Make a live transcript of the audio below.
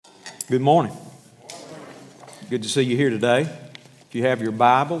Good morning. Good to see you here today. If you have your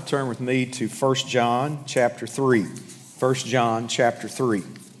Bible, turn with me to 1 John chapter 3. 1 John chapter 3.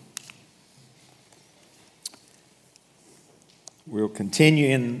 We'll continue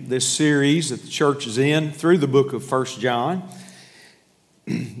in this series that the church is in through the book of 1 John.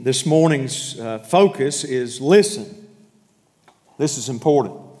 This morning's focus is listen. This is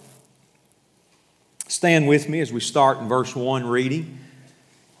important. Stand with me as we start in verse 1 reading.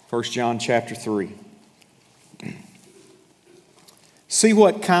 1 John chapter 3. See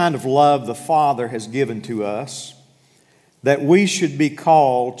what kind of love the Father has given to us, that we should be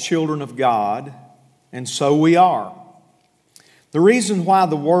called children of God, and so we are. The reason why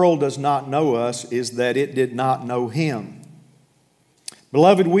the world does not know us is that it did not know Him.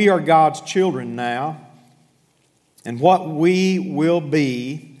 Beloved, we are God's children now, and what we will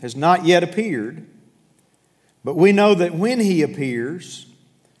be has not yet appeared, but we know that when He appears,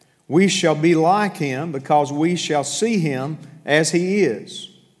 we shall be like Him, because we shall see Him as He is.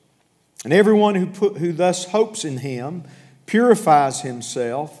 And everyone who thus hopes in Him purifies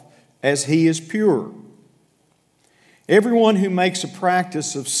himself as He is pure. Everyone who makes a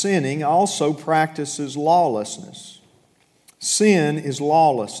practice of sinning also practices lawlessness. Sin is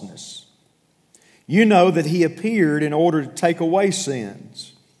lawlessness. You know that He appeared in order to take away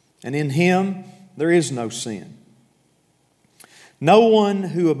sins, and in Him there is no sin. No one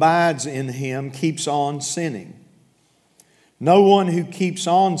who abides in Him keeps on sinning. No one who keeps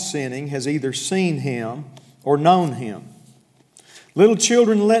on sinning has either seen Him or known Him. Little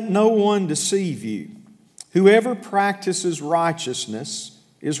children, let no one deceive you. Whoever practices righteousness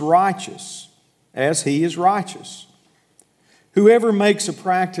is righteous, as he is righteous. Whoever makes a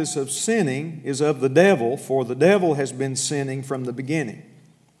practice of sinning is of the devil, for the devil has been sinning from the beginning.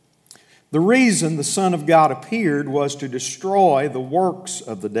 The reason the Son of God appeared was to destroy the works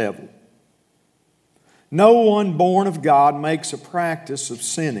of the devil. No one born of God makes a practice of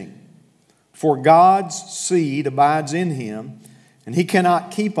sinning, for God's seed abides in him, and he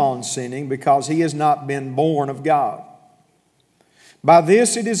cannot keep on sinning because he has not been born of God. By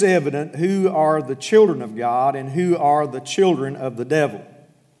this it is evident who are the children of God and who are the children of the devil.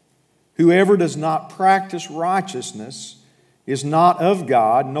 Whoever does not practice righteousness is not of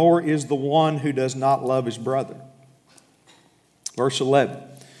God, nor is the one who does not love his brother. Verse 11.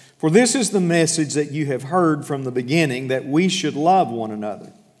 For this is the message that you have heard from the beginning, that we should love one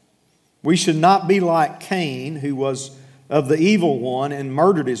another. We should not be like Cain, who was of the evil one and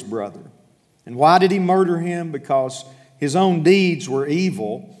murdered his brother. And why did he murder him? Because his own deeds were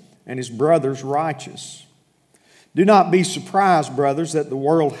evil and his brother's righteous. Do not be surprised, brothers, that the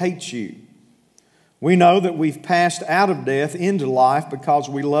world hates you. We know that we've passed out of death into life because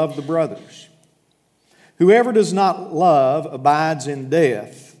we love the brothers. Whoever does not love abides in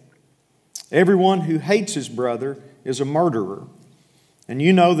death. Everyone who hates his brother is a murderer. And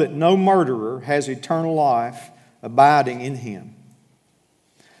you know that no murderer has eternal life abiding in him.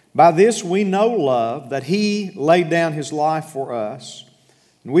 By this we know love, that He laid down His life for us,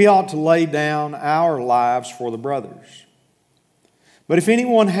 and we ought to lay down our lives for the brothers. But if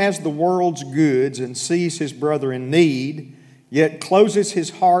anyone has the world's goods and sees his brother in need, yet closes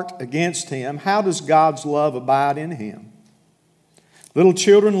his heart against him, how does God's love abide in him? Little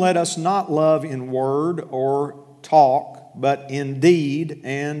children, let us not love in word or talk, but in deed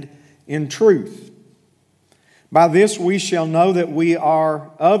and in truth. By this we shall know that we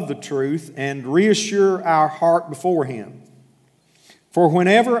are of the truth and reassure our heart before Him. For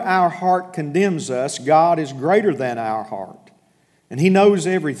whenever our heart condemns us, God is greater than our heart, and He knows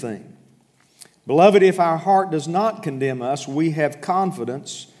everything. Beloved, if our heart does not condemn us, we have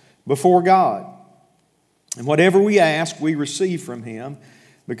confidence before God. And whatever we ask, we receive from Him,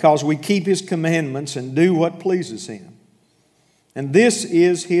 because we keep His commandments and do what pleases Him. And this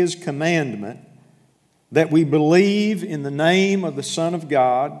is His commandment, that we believe in the name of the Son of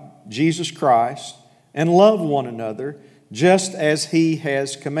God, Jesus Christ, and love one another just as He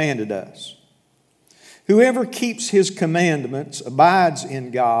has commanded us. Whoever keeps His commandments abides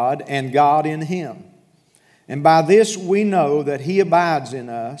in God, and God in him. And by this we know that He abides in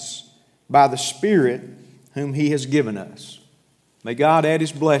us by the Spirit whom He has given us. May God add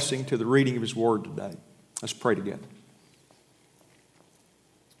His blessing to the reading of His Word today. Let's pray together.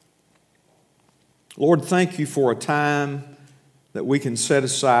 Lord, thank You for a time that we can set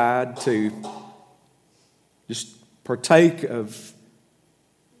aside to just partake of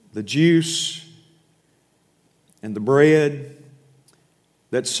the juice and the bread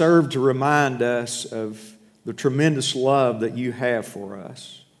that serve to remind us of the tremendous love that You have for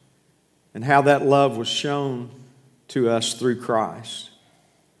us and how that love was shown to us through Christ.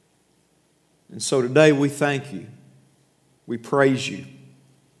 And so today we thank you. We praise you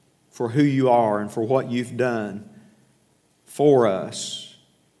for who you are and for what you've done for us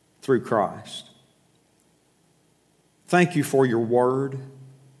through Christ. Thank you for your word.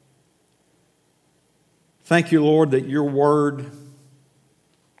 Thank you, Lord, that your word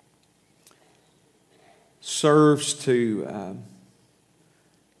serves to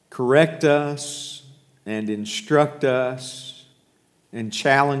correct us and instruct us and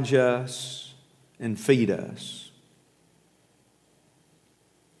challenge us and feed us.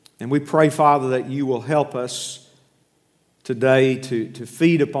 And we pray, Father, that you will help us today to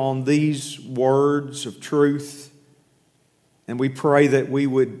feed upon these words of truth. And we pray that we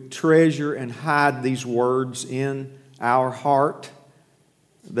would treasure and hide these words in our heart,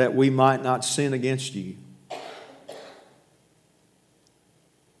 that we might not sin against you.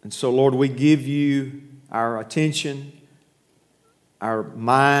 And so, Lord, we give you our attention, our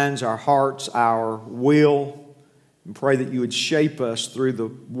minds, our hearts, our will, and pray that you would shape us through the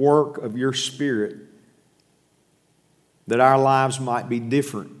work of your Spirit, that our lives might be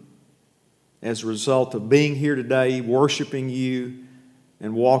different as a result of being here today, worshiping you,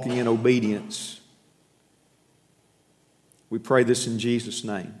 and walking in obedience. We pray this in Jesus'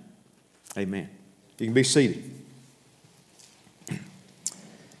 name. Amen. You can be seated.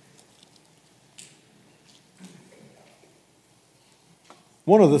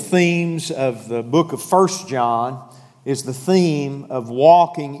 One of the themes of the book of 1 John is the theme of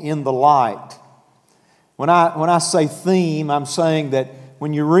walking in the light. When I say theme, I'm saying that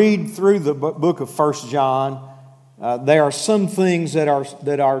when you read through the book of 1 John, there are some things that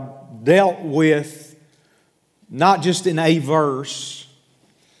are dealt with not just in a verse,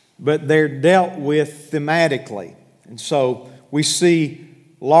 but they're dealt with thematically. And so we see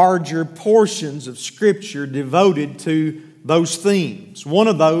larger portions of Scripture devoted to those themes. One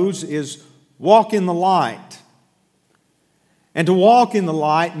of those is walk in the light. And to walk in the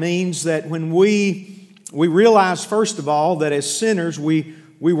light means that when we realize, first of all, that as sinners we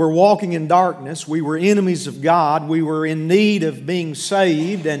were walking in darkness, we were enemies of God, we were in need of being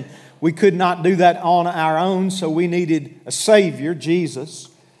saved, and we could not do that on our own, so we needed a Savior, Jesus.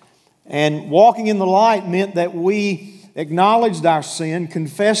 And walking in the light meant that we acknowledged our sin,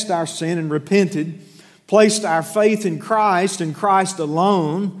 confessed our sin, and repented, placed our faith in Christ and Christ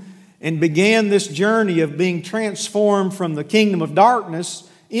alone, and began this journey of being transformed from the kingdom of darkness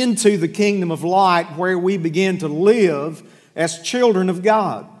into the kingdom of light, where we began to live as children of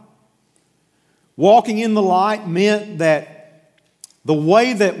God. Walking in the light meant that the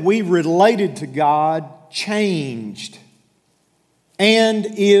way that we related to God changed and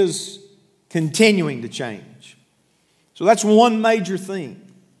is continuing to change. So that's one major theme.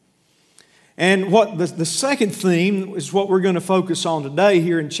 And what the second theme is what we're going to focus on today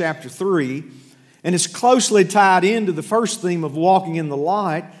here in chapter 3. And it's closely tied into the first theme of walking in the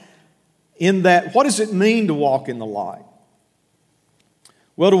light, in that, what does it mean to walk in the light?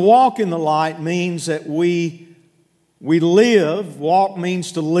 Well, to walk in the light means that we live, walk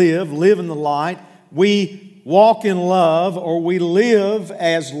means to live in the light. We walk in love, or we live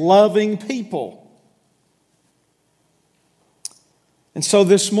as loving people. And so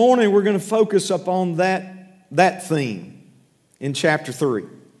this morning we're going to focus upon that theme in chapter 3.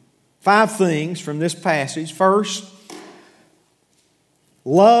 5 things from this passage. First,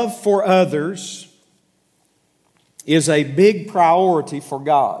 love for others is a big priority for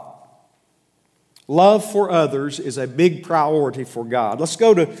God. Love for others is a big priority for God. Let's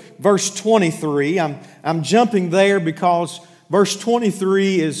go to verse 23. I'm jumping there because verse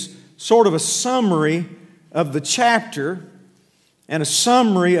 23 is sort of a summary of the chapter and a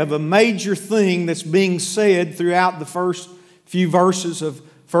summary of a major thing that's being said throughout the first few verses of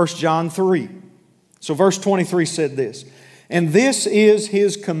 1 John 3. So verse 23 said this, "And this is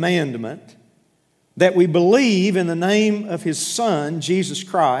His commandment, that we believe in the name of His Son, Jesus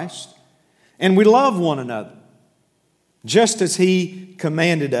Christ, and we love one another, just as He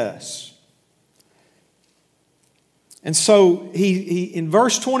commanded us." And so he in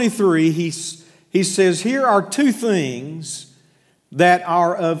verse 23, he says, here are 2 things that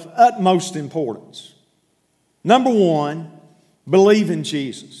are of utmost importance. Number 1, believe in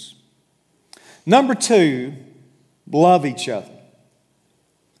Jesus. Number 2, love each other.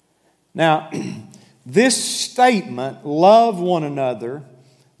 Now, this statement, love one another,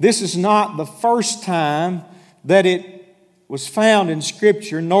 this is not the first time that it was found in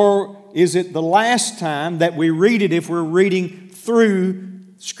Scripture, nor is it the last time that we read it if we're reading through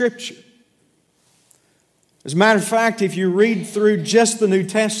Scripture. As a matter of fact, if you read through just the New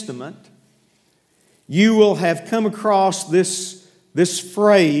Testament, you will have come across this this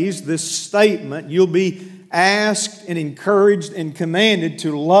phrase, this statement, you'll be asked and encouraged and commanded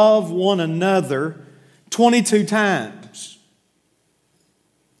to love one another 22 times.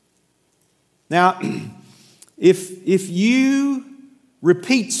 Now, if you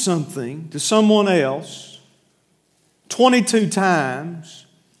repeat something to someone else 22 times,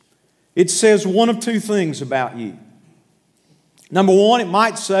 it says one of two things about you. Number one, it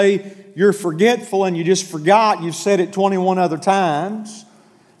might say you're forgetful and you just forgot you've said it 21 other times.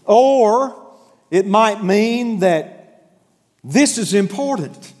 Or it might mean that this is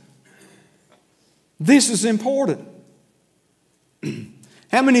important. This is important.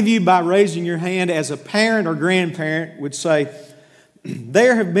 How many of you, by raising your hand as a parent or grandparent, would say,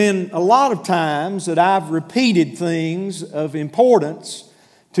 there have been a lot of times that I've repeated things of importance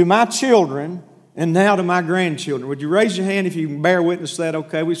to my children and now to my grandchildren? Would you raise your hand if you can bear witness to that?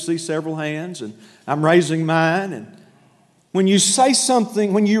 Okay, we see several hands, and I'm raising mine. And when you say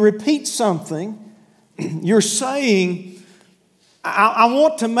something, when you repeat something, you're saying, I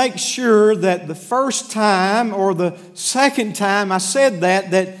want to make sure that the first time or the second time I said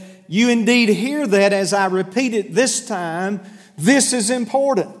that you indeed hear that as I repeat it this time. This is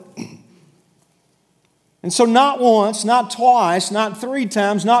important. And so not once, not twice, not 3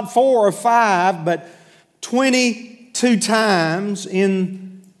 times, not 4 or 5, but 22 times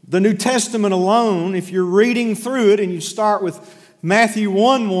in the New Testament alone. If you're reading through it and you start with Matthew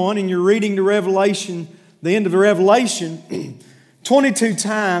 1:1 and you're reading to Revelation, the end of the Revelation, 22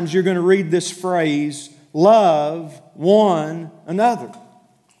 times you're going to read this phrase, love one another.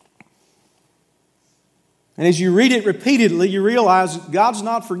 And as you read it repeatedly, you realize that God's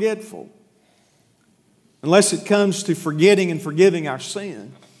not forgetful. Unless it comes to forgetting and forgiving our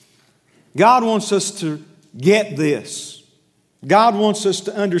sin. God wants us to get this. God wants us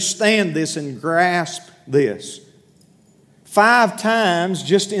to understand this and grasp this. 5 times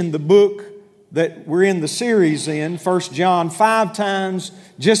just in the book that we're in the series in, 1 John, 5 times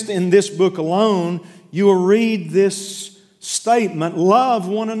just in this book alone, you will read this statement, love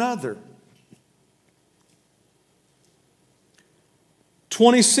one another.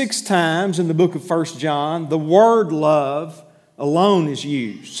 26 times in the book of 1 John, the word love alone is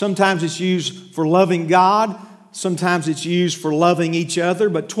used. Sometimes it's used for loving God. Sometimes it's used for loving each other.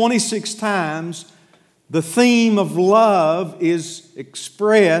 But 26 times, the theme of love is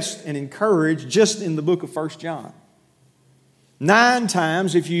expressed and encouraged just in the book of 1 John. 9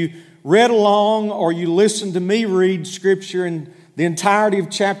 times, if you read along or you listened to me read Scripture in the entirety of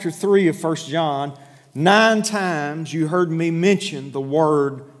chapter 3 of 1 John, 9 times you heard me mention the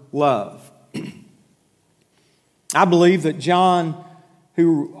word love. I believe that John,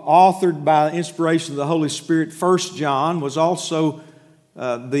 who authored by inspiration of the Holy Spirit 1 John, was also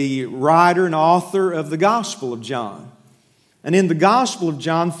the writer and author of the Gospel of John. And in the Gospel of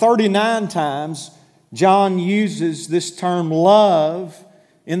John, 39 times, John uses this term love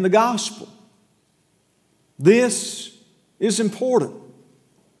in the Gospel. This is important.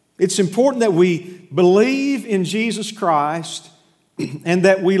 It's important that we believe in Jesus Christ and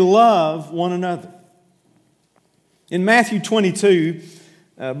that we love one another. In Matthew 22,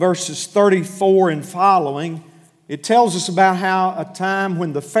 verses 34 and following, it tells us about how a time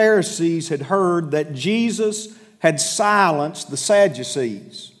when the Pharisees had heard that Jesus had silenced the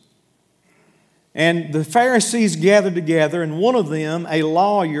Sadducees. And the Pharisees gathered together, and one of them, a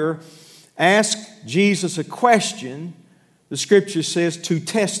lawyer, asked Jesus a question, the Scripture says, to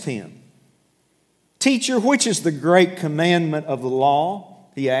test him. Teacher, which is the great commandment of the law?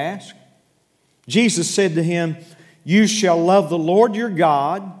 He asked. Jesus said to him, you shall love the Lord your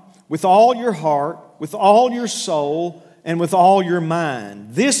God with all your heart, with all your soul, and with all your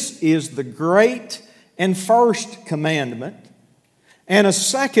mind. This is the great and first commandment. And a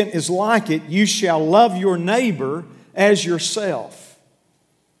second is like it, you shall love your neighbor as yourself.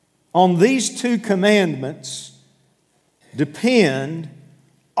 On these 2 commandments depend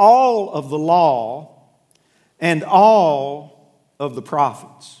all of the law and all of the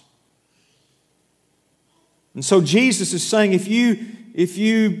prophets. And so Jesus is saying, if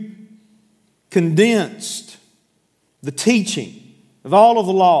you condensed the teaching of all of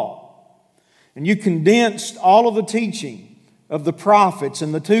the law, and you condensed all of the teaching of the prophets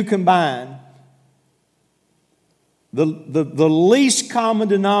and the 2 combined, the least common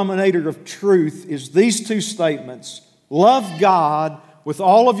denominator of truth is these 2 statements. Love God with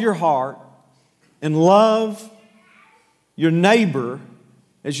all of your heart and love your neighbor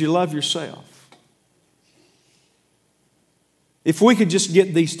as you love yourself. If we could just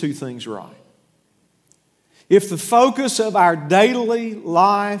get these 2 things right. If the focus of our daily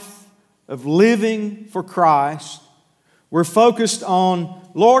life of living for Christ We're focused on,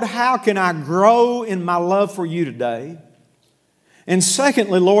 Lord, how can I grow in my love for you today? And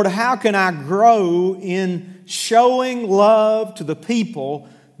secondly, Lord, how can I grow in showing love to the people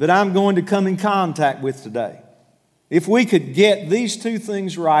that I'm going to come in contact with today? If we could get these two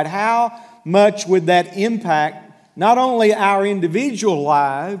things right, how much would that impact not only our individual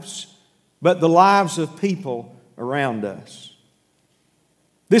lives, but the lives of people around us?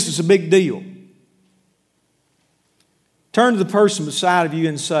 This is a big deal. Turn to the person beside of you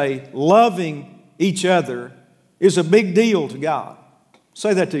and say, loving each other is a big deal to God.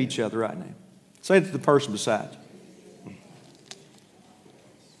 Say that to each other right now. Say it to the person beside you.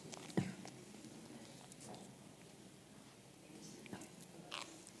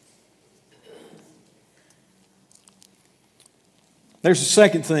 There's a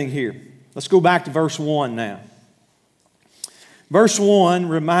second thing here. Let's go back to verse 1 now. Verse 1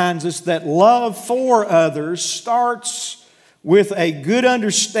 reminds us that love for others starts with a good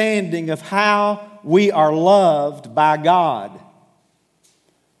understanding of how we are loved by God.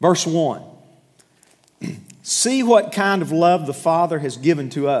 Verse 1. See what kind of love the Father has given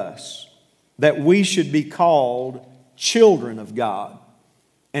to us, that we should be called children of God.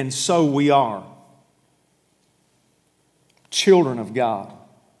 And so we are. Children of God.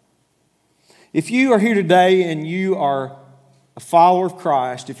 If you are here today and you are a follower of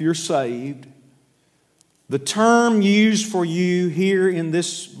Christ, if you're saved, the term used for you here in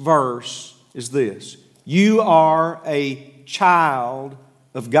this verse is this: you are a child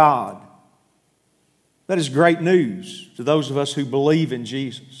of God. That is great news to those of us who believe in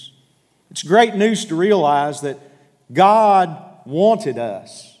Jesus. It's great news to realize that God wanted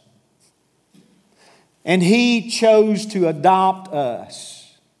us, and He chose to adopt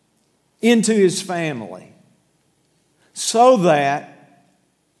us into His family so that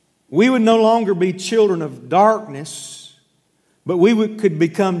we would no longer be children of darkness, but could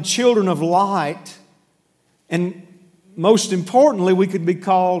become children of light. And most importantly, we could be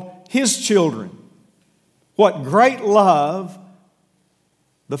called His children. What great love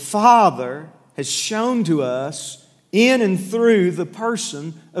the Father has shown to us in and through the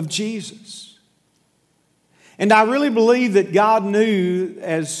person of Jesus. And I really believe that God knew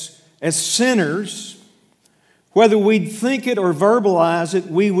as sinners, whether we'd think it or verbalize it,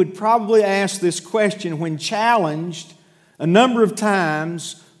 we would probably ask this question when challenged a number of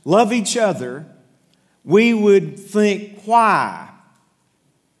times, love each other, we would think, why?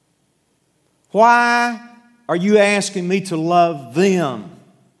 Why are you asking me to love them?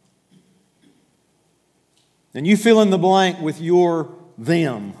 And you fill in the blank with your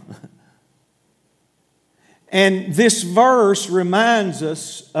them. And this verse reminds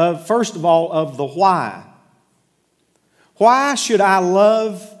us of, first of all, of the why. Why should I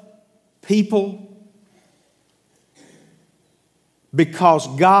love people? Because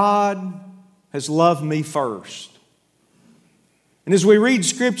God has loved me first. And as we read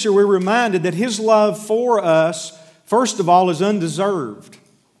Scripture, we're reminded that His love for us, first of all, is undeserved.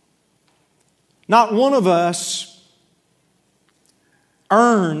 Not one of us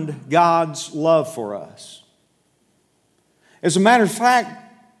earned God's love for us. As a matter of fact,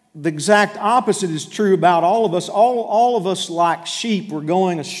 the exact opposite is true about all of us. All of us, like sheep, were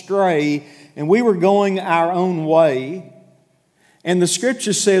going astray, and we were going our own way. And the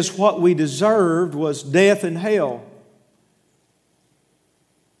Scripture says what we deserved was death and hell.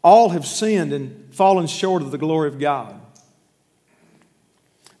 All have sinned and fallen short of the glory of God.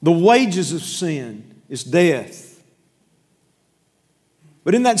 The wages of sin is death.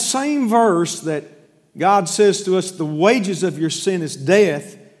 But in that same verse that God says to us, the wages of your sin is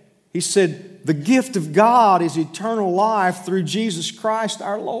death, He said, the gift of God is eternal life through Jesus Christ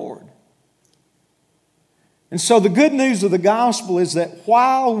our Lord. And so the good news of the gospel is that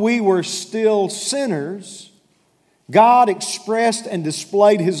while we were still sinners, God expressed and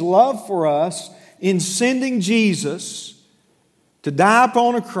displayed His love for us in sending Jesus to die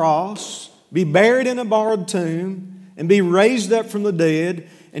upon a cross, be buried in a borrowed tomb, and be raised up from the dead.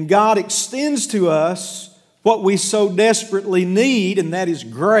 And God extends to us what we so desperately need, and that is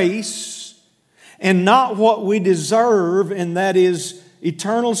grace, and not what we deserve, and that is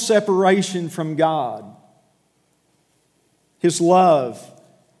eternal separation from God. His love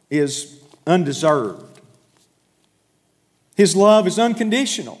is undeserved. His love is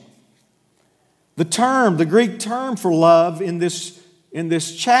unconditional. The Greek term for love in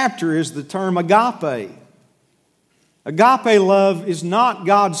this chapter is the term agape. Agape love is not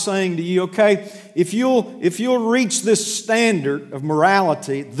God saying to you, okay, if you'll reach this standard of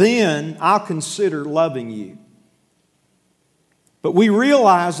morality, then I'll consider loving you. But we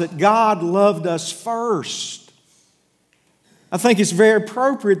realize that God loved us first. I think it's very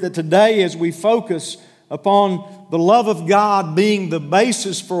appropriate that today, as we focus upon the love of God being the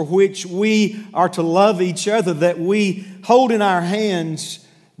basis for which we are to love each other, that we hold in our hands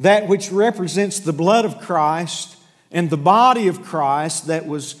that which represents the blood of Christ and the body of Christ that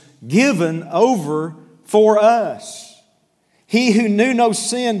was given over for us. He who knew no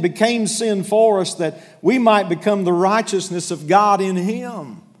sin became sin for us, that we might become the righteousness of God in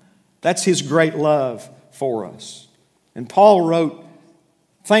Him. That's His great love for us. And Paul wrote,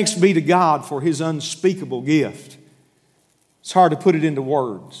 "Thanks be to God for His unspeakable gift." It's hard to put it into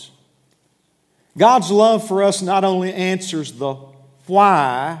words. God's love for us not only answers the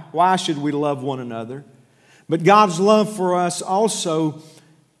why should we love one another, but God's love for us also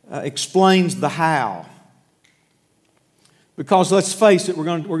explains the how. Because let's face it, we're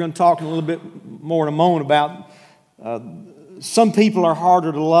going to talk a little bit more in a moment about some people are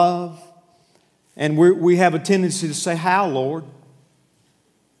harder to love, and we have a tendency to say, "How, Lord?"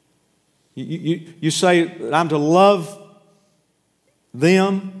 You say, "I'm to love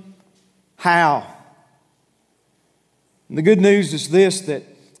them." How? And the good news is this, that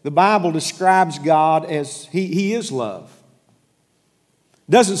the Bible describes God as He is love.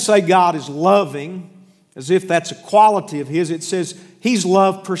 It doesn't say God is loving as if that's a quality of His. It says He's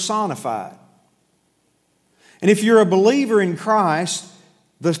love personified. And if you're a believer in Christ,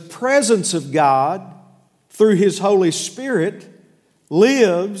 the presence of God through His Holy Spirit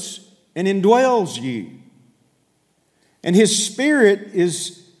lives and indwells you. And His Spirit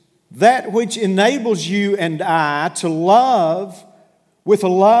is that which enables you and I to love with a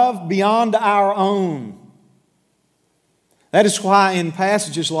love beyond our own. That is why in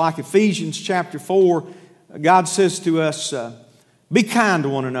passages like Ephesians chapter 4, God says to us, be kind to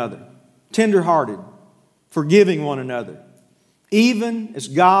one another, tender-hearted, forgiving one another, even as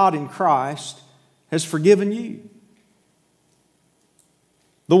God in Christ has forgiven you.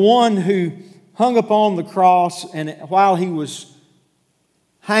 The one who hung upon the cross, and while He was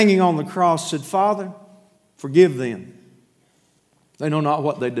hanging on the cross said, "Father, forgive them. They know not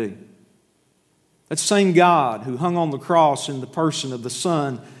what they do." That same God who hung on the cross in the person of the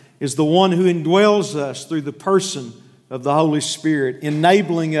Son is the one who indwells us through the person of the Holy Spirit,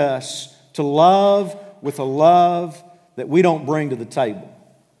 enabling us to love with a love that we don't bring to the table.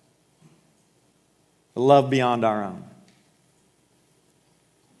 A love beyond our own.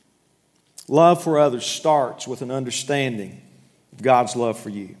 Love for others starts with an understanding of God's love for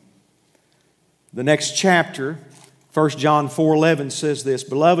you. The next chapter, 1 John 4:11 says this,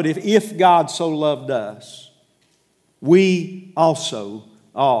 "Beloved, if God so loved us, we also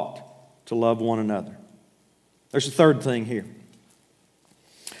ought to love one another." There's a third thing here.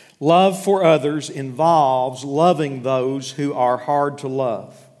 Love for others involves loving those who are hard to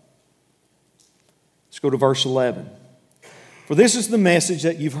love. Let's go to verse 11. "For this is the message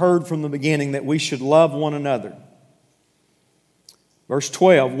that you've heard from the beginning, that we should love one another." Verse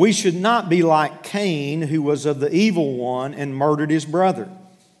 12, "We should not be like Cain, who was of the evil one and murdered his brother."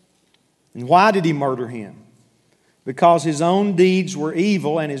 And why did he murder him? Because his own deeds were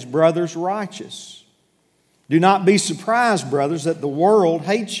evil and his brother's righteous. Do not be surprised, brothers, that the world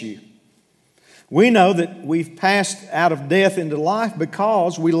hates you. We know that we've passed out of death into life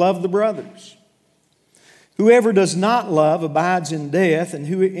because we love the brothers. Whoever does not love abides in death, and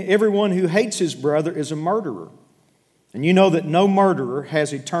everyone who hates his brother is a murderer. And you know that no murderer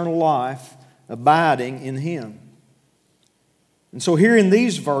has eternal life abiding in him. And so here in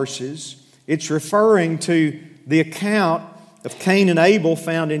these verses, it's referring to the account of Cain and Abel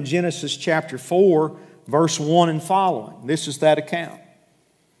found in Genesis chapter 4, verse 1 and following. This is that account.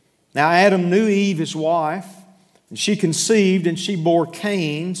 "Now Adam knew Eve, his wife, and she conceived, and she bore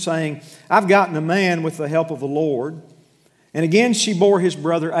Cain, saying, I've gotten a man with the help of the Lord. And again she bore his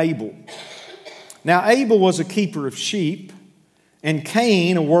brother Abel. Now Abel was a keeper of sheep, and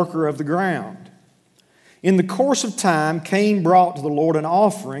Cain a worker of the ground. In the course of time, Cain brought to the Lord an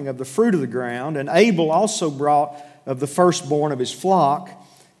offering of the fruit of the ground, and Abel also brought of the firstborn of his flock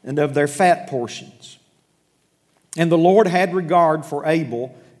and of their fat portions. And the Lord had regard for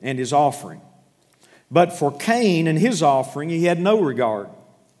Abel and his offering. But for Cain and his offering He had no regard.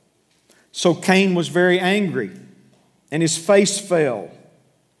 So Cain was very angry, and his face fell.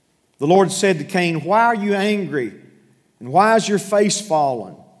 The Lord said to Cain, Why are you angry? And why is your face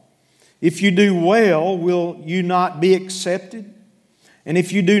fallen? If you do well, will you not be accepted? And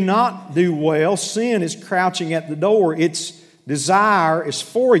if you do not do well, sin is crouching at the door. Its desire is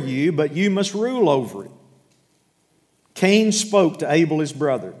for you, but you must rule over it. Cain spoke to Abel his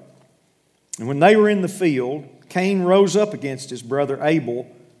brother. And when they were in the field, Cain rose up against his brother Abel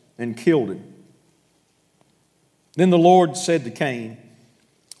and killed him. Then the Lord said to Cain,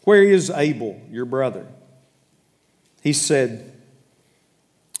 "Where is Abel, your brother?" He said,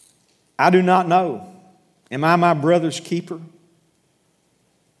 "I do not know. Am I my brother's keeper?"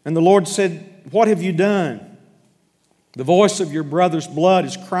 And the Lord said, "What have you done? The voice of your brother's blood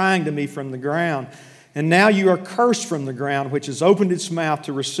is crying to me from the ground. And now you are cursed from the ground, which has opened its mouth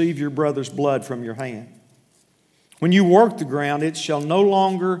to receive your brother's blood from your hand. When you work the ground, it shall no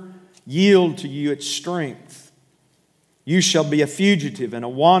longer yield to you its strength. You shall be a fugitive and a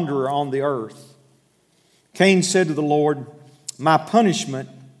wanderer on the earth." Cain said to the Lord, "My punishment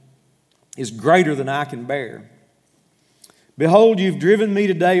is greater than I can bear. Behold, you've driven me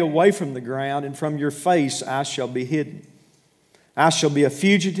today away from the ground, and from your face I shall be hidden. I shall be a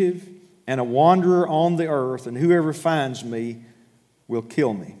fugitive and a wanderer on the earth, and whoever finds me will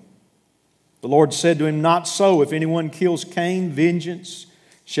kill me." The Lord said to him, "Not so. If anyone kills Cain, vengeance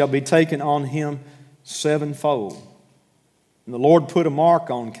shall be taken on him sevenfold." And the Lord put a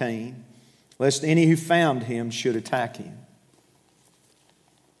mark on Cain, lest any who found him should attack him.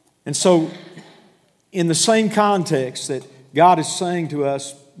 And so, in the same context that God is saying to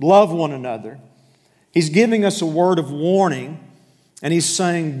us, love one another, He's giving us a word of warning, and He's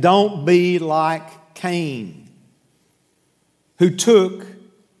saying, don't be like Cain, who took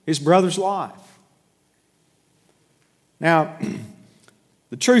his brother's life. Now,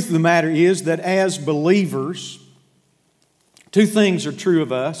 the truth of the matter is that as believers, two things are true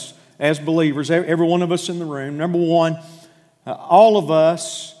of us as believers, every one of us in the room. Number one, all of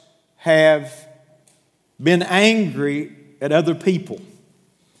us have been angry at other people.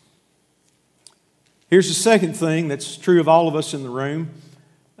 Here's the second thing that's true of all of us in the room.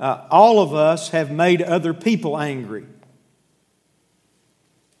 All of us have made other people angry.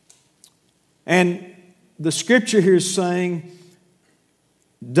 And the scripture here is saying,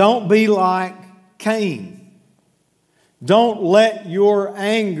 don't be like Cain. Don't let your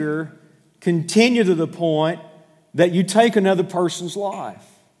anger continue to the point that you take another person's life.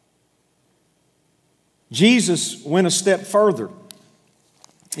 Jesus went a step further.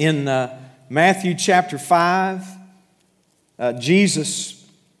 In Matthew chapter 5, Jesus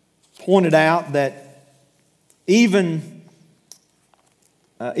pointed out that even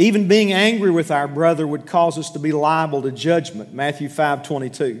being angry with our brother would cause us to be liable to judgment. Matthew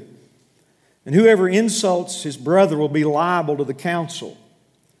 5:22. And whoever insults his brother will be liable to the council.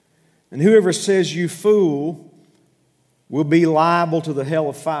 And whoever says, "You fool," will be liable to the hell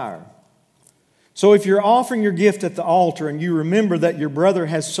of fire. So if you're offering your gift at the altar and you remember that your brother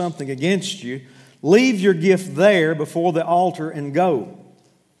has something against you, leave your gift there before the altar and go.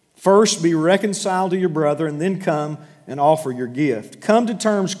 First be reconciled to your brother and then come and offer your gift. Come to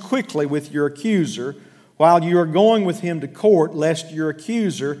terms quickly with your accuser while you are going with him to court, lest your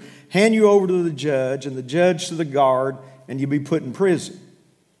accuser hand you over to the judge and the judge to the guard and you be put in prison.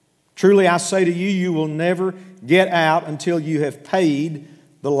 Truly I say to you, you will never get out until you have paid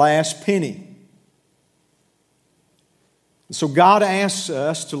the last penny. So God asks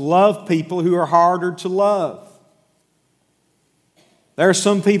us to love people who are harder to love. There are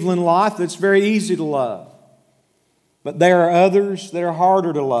some people in life that's very easy to love, but there are others that are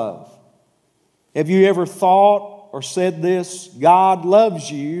harder to love. Have you ever thought or said this? God loves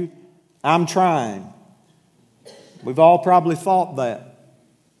you, I'm trying. We've all probably thought that.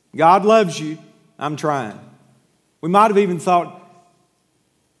 God loves you, I'm trying. We might have even thought,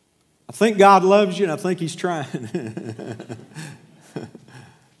 I think God loves you and I think He's trying.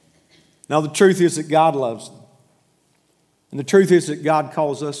 Now the truth is that God loves them. And the truth is that God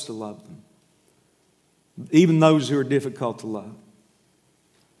calls us to love them. Even those who are difficult to love.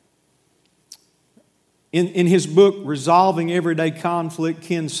 In his book, Resolving Everyday Conflict,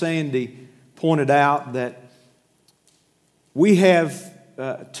 Ken Sande pointed out that we have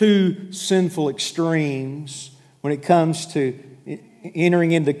two sinful extremes when it comes to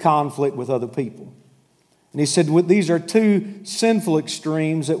entering into conflict with other people. And he said, these are two sinful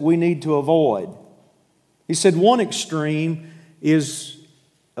extremes that we need to avoid. He said one extreme is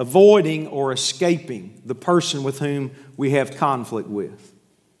avoiding or escaping the person with whom we have conflict with.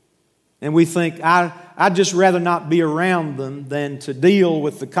 And we think, I'd just rather not be around them than to deal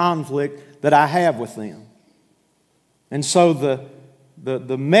with the conflict that I have with them. And so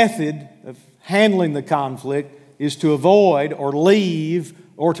the method of handling the conflict is to avoid or leave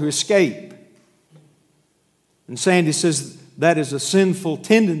or to escape. And Sande says that is a sinful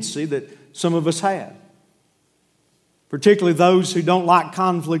tendency that some of us have. Particularly those who don't like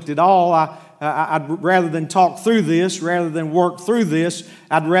conflict at all. I'd rather than talk through this, rather than work through this,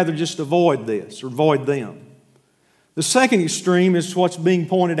 I'd rather just avoid this or avoid them. The second extreme is what's being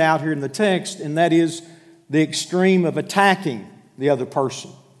pointed out here in the text, and that is the extreme of attacking the other person.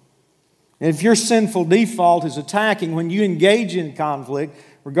 And if your sinful default is attacking, when you engage in conflict,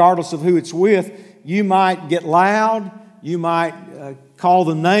 regardless of who it's with, you might get loud, you might call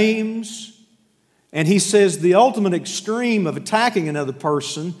them names. And he says the ultimate extreme of attacking another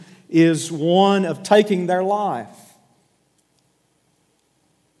person is one of taking their life.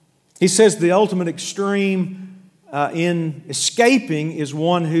 He says the ultimate extreme in escaping is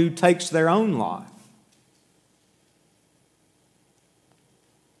one who takes their own life.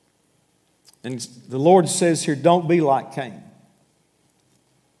 And the Lord says here, don't be like Cain.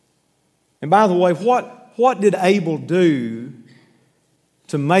 And by the way, what did Abel do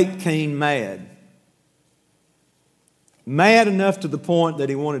to make Cain mad? Mad enough to the point that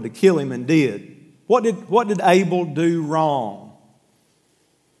he wanted to kill him and did. What did Abel do wrong?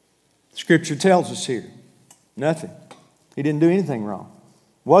 Scripture tells us here, nothing. He didn't do anything wrong.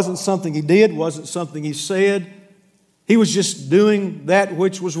 Wasn't something he did, wasn't something he said. He was just doing that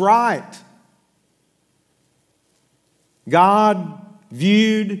which was right. God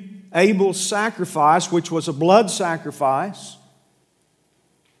viewed Abel's sacrifice, which was a blood sacrifice,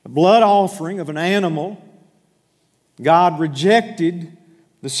 a blood offering of an animal. God rejected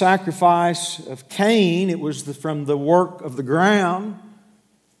the sacrifice of Cain. It was from the work of the ground.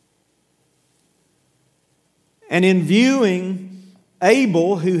 And in viewing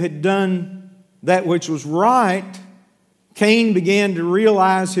Abel, who had done that which was right, Cain began to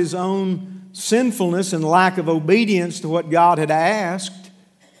realize his own sinfulness and lack of obedience to what God had asked.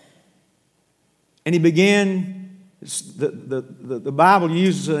 And he began, the Bible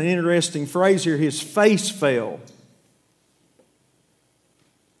uses an interesting phrase here, his face fell.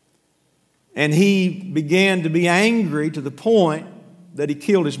 And he began to be angry to the point that he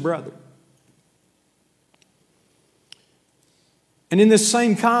killed his brother. And in this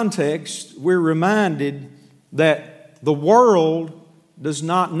same context, we're reminded that the world does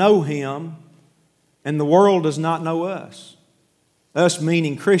not know him and the world does not know us. Us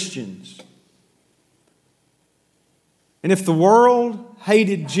meaning Christians. And if the world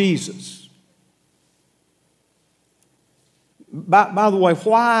hated Jesus, by the way,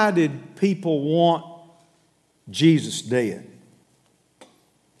 why did people want Jesus dead?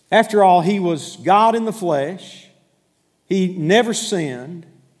 After all, he was God in the flesh. He never sinned.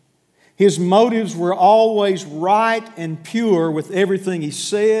 His motives were always right and pure with everything he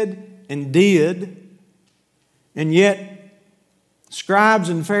said and did. And yet, scribes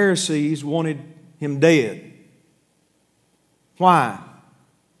and Pharisees wanted him dead. Why?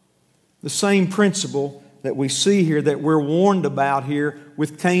 The same principle that we see here, that we're warned about here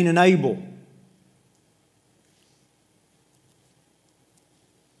with Cain and Abel.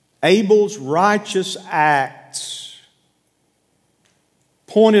 Abel's righteous acts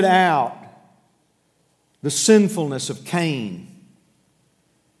pointed out the sinfulness of Cain.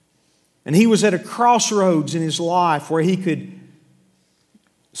 And he was at a crossroads in his life where he could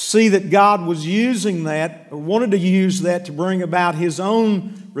see that God was using that, or wanted to use that to bring about his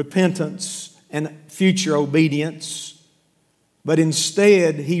own repentance and future obedience. But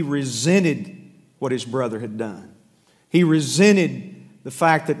instead, he resented what his brother had done. He resented the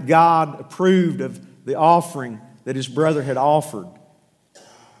fact that God approved of the offering that his brother had offered.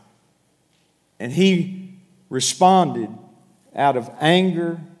 And he responded out of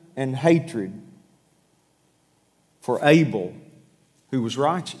anger and hatred for Abel, who was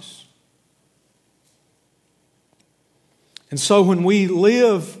righteous. And so when we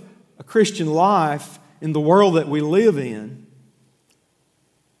live a Christian life in the world that we live in,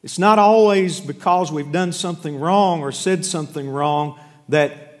 it's not always because we've done something wrong or said something wrong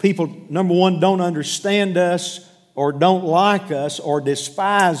that people, number one, don't understand us or don't like us or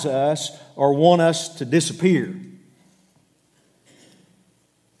despise us or want us to disappear.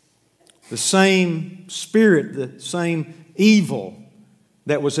 The same spirit, the same evil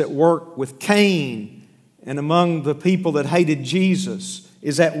that was at work with Cain and among the people that hated Jesus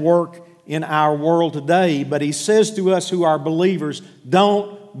is at work in our world today. But he says to us who are believers,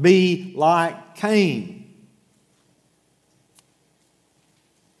 don't be like Cain.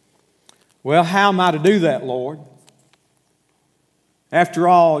 Well, how am I to do that, Lord? After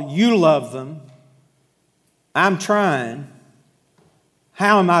all, you love them. I'm trying.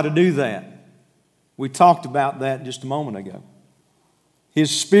 How am I to do that? We talked about that just a moment ago.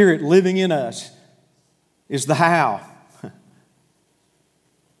 His Spirit living in us is the how.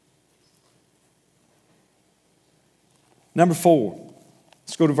 Number 4.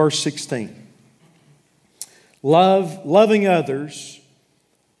 Let's go to verse 16. Loving others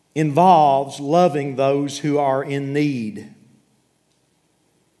involves loving those who are in need.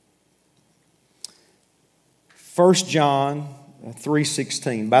 1 John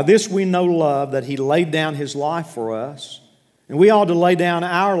 3:16. By this we know love, that He laid down His life for us, and we ought to lay down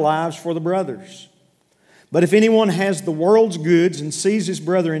our lives for the brothers. But if anyone has the world's goods and sees his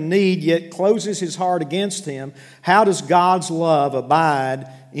brother in need, yet closes his heart against him, how does God's love abide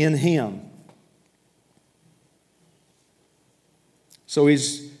in him? So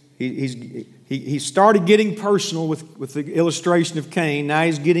he started getting personal with the illustration of Cain. Now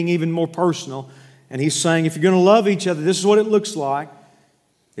he's getting even more personal. And he's saying, if you're going to love each other, this is what it looks like.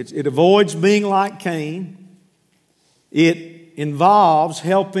 It avoids being like Cain. It involves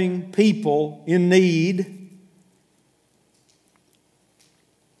helping people in need.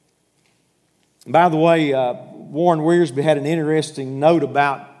 By the way, Warren Wiersbe had an interesting note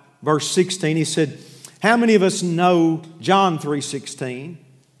about verse 16. He said, how many of us know John 3:16?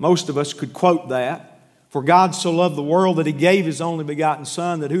 Most of us could quote that. For God so loved the world that He gave His only begotten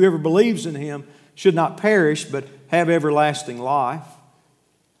Son, that whoever believes in Him should not perish, but have everlasting life.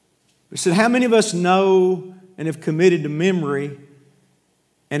 He said, how many of us know and have committed to memory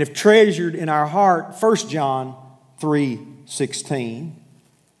and have treasured in our heart 1 John 3:16,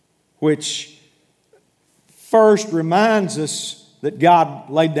 which first reminds us that God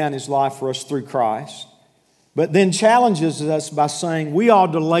laid down His life for us through Christ, but then challenges us by saying we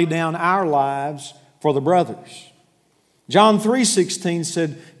ought to lay down our lives for the brothers. John 3:16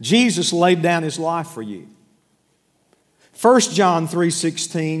 said, Jesus laid down His life for you. 1 John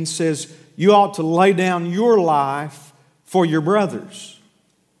 3:16 says, you ought to lay down your life for your brothers.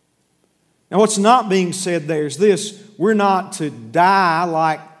 Now what's not being said there is this: we're not to die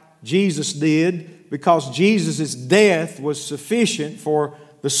like Jesus did, because Jesus' death was sufficient for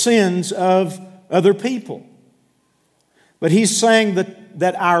the sins of other people. But He's saying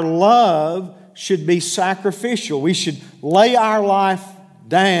that our love should be sacrificial. We should lay our life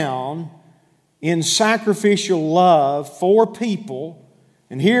down in sacrificial love for people.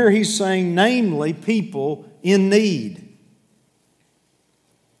 And here He's saying, namely, people in need.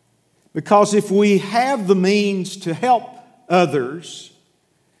 Because if we have the means to help others,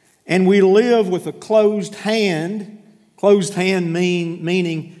 and we live with a closed hand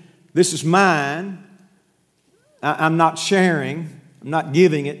meaning this is mine, I'm not sharing, I'm not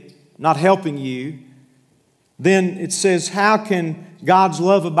giving it, not helping you, then it says, how can God's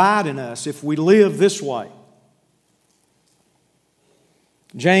love abide in us if we live this way?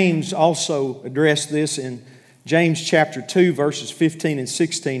 James also addressed this in James chapter 2, verses 15 and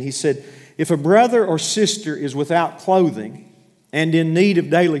 16. He said, if a brother or sister is without clothing and in need of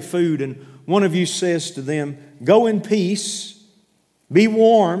daily food, and one of you says to them, go in peace, be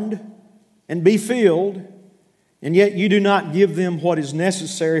warmed, and be filled, and yet you do not give them what is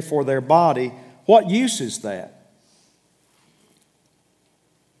necessary for their body, what use is that?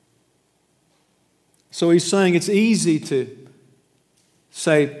 So he's saying it's easy to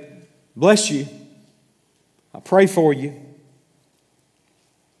say, bless you, I pray for you.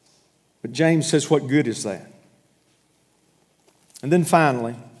 But James says, what good is that? And then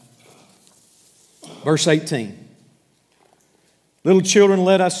finally, verse 18. Little children,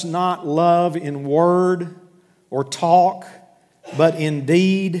 let us not love in word or talk, but in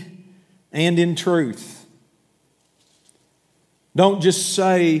deed and in truth. Don't just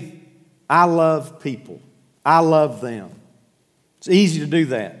say, I love people. I love them. It's easy to do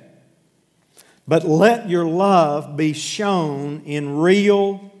that. But let your love be shown in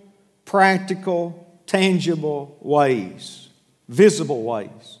real, practical, tangible ways, visible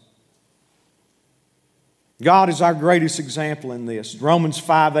ways. God is our greatest example in this. Romans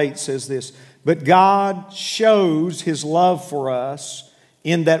 5:8 says this, but God shows His love for us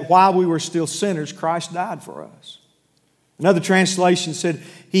in that while we were still sinners, Christ died for us. Another translation said,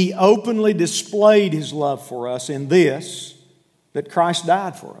 He openly displayed His love for us in this, that Christ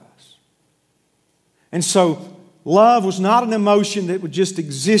died for us. And so, love was not an emotion that just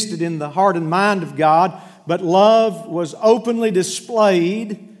existed in the heart and mind of God, but love was openly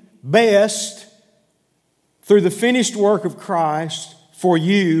displayed best through the finished work of Christ for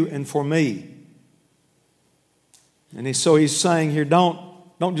you and for me. And so he's saying here,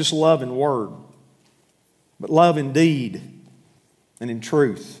 don't just love in word, but love in deed and in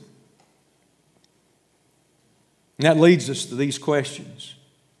truth. And that leads us to these questions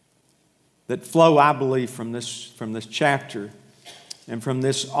that flow, I believe, from this chapter and from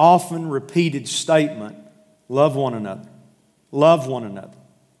this often repeated statement, love one another, love one another,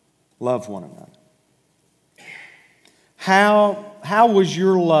 love one another. How was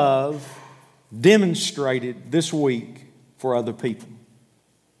your love demonstrated this week for other people?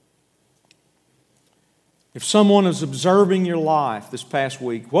 If someone is observing your life this past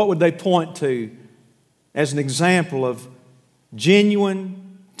week, what would they point to as an example of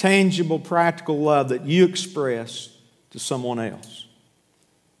genuine, tangible, practical love that you express to someone else?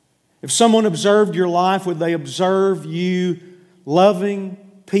 If someone observed your life, would they observe you loving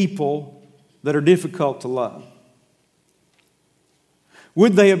people that are difficult to love?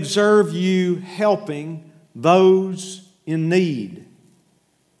 Would they observe you helping those in need?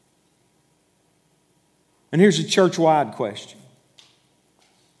 And here's a church-wide question.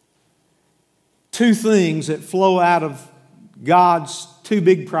 Two things that flow out of God's two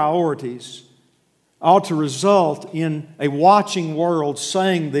big priorities ought to result in a watching world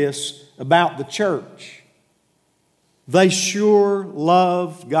saying this about the church. They sure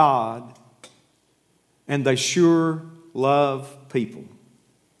love God, and they sure love people.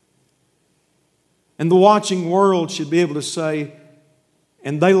 And the watching world should be able to say,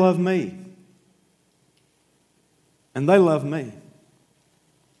 and they love me. And they love me.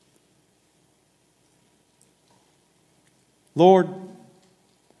 Lord,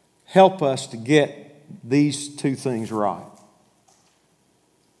 help us to get these two things right.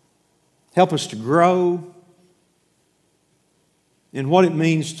 Help us to grow in what it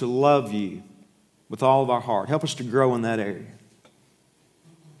means to love you with all of our heart. Help us to grow in that area.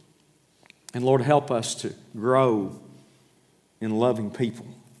 And Lord, help us to grow in loving people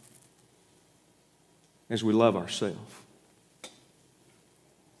as we love ourselves.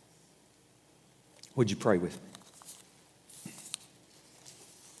 Would you pray with me?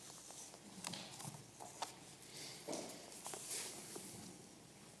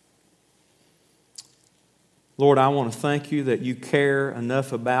 Lord, I want to thank you that you care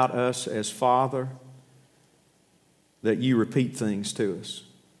enough about us as Father that you repeat things to us.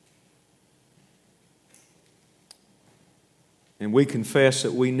 And we confess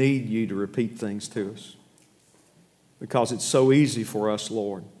that we need you to repeat things to us because it's so easy for us,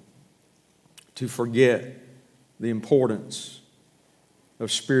 Lord, to forget the importance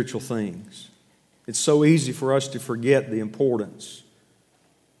of spiritual things. It's so easy for us to forget the importance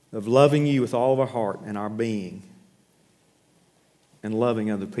of loving you with all of our heart and our being and loving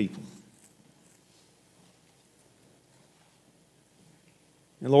other people.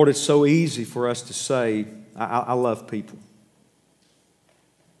 And Lord, it's so easy for us to say, I love people.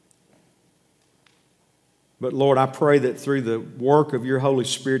 But Lord, I pray that through the work of your Holy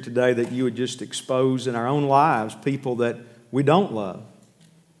Spirit today that you would just expose in our own lives people that we don't love.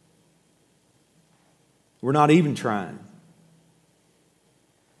 We're not even trying.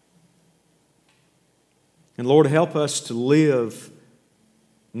 And Lord, help us to live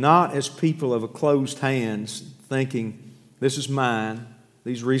not as people of a closed hands thinking, this is mine,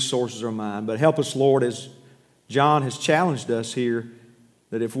 these resources are mine, but help us, Lord, as John has challenged us here,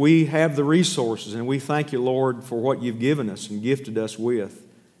 that if we have the resources, and we thank you, Lord, for what you've given us and gifted us with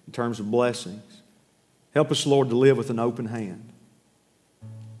in terms of blessings, help us, Lord, to live with an open hand,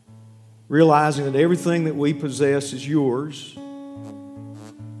 realizing that everything that we possess is yours,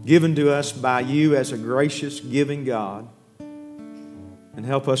 given to us by you as a gracious, giving God. And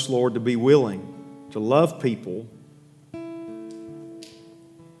help us, Lord, to be willing to love people,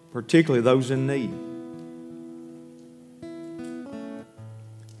 particularly those in need.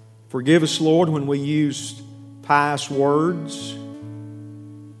 Forgive us, Lord, when we use pious words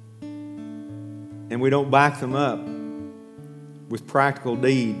and we don't back them up with practical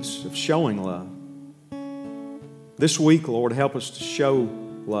deeds of showing love. This week, Lord, help us to show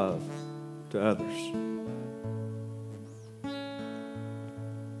love to others.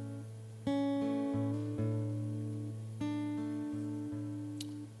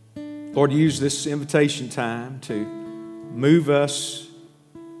 Lord, use this invitation time to move us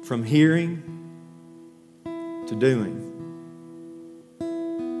from hearing to doing.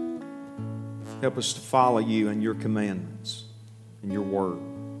 Help us to follow you and your commandments and your word.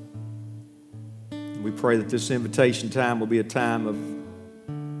 We pray that this invitation time will be a time of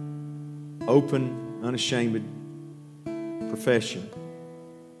open, unashamed profession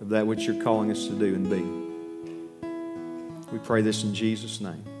of that which you're calling us to do and be. We pray this in Jesus'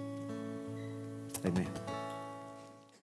 name. Amen.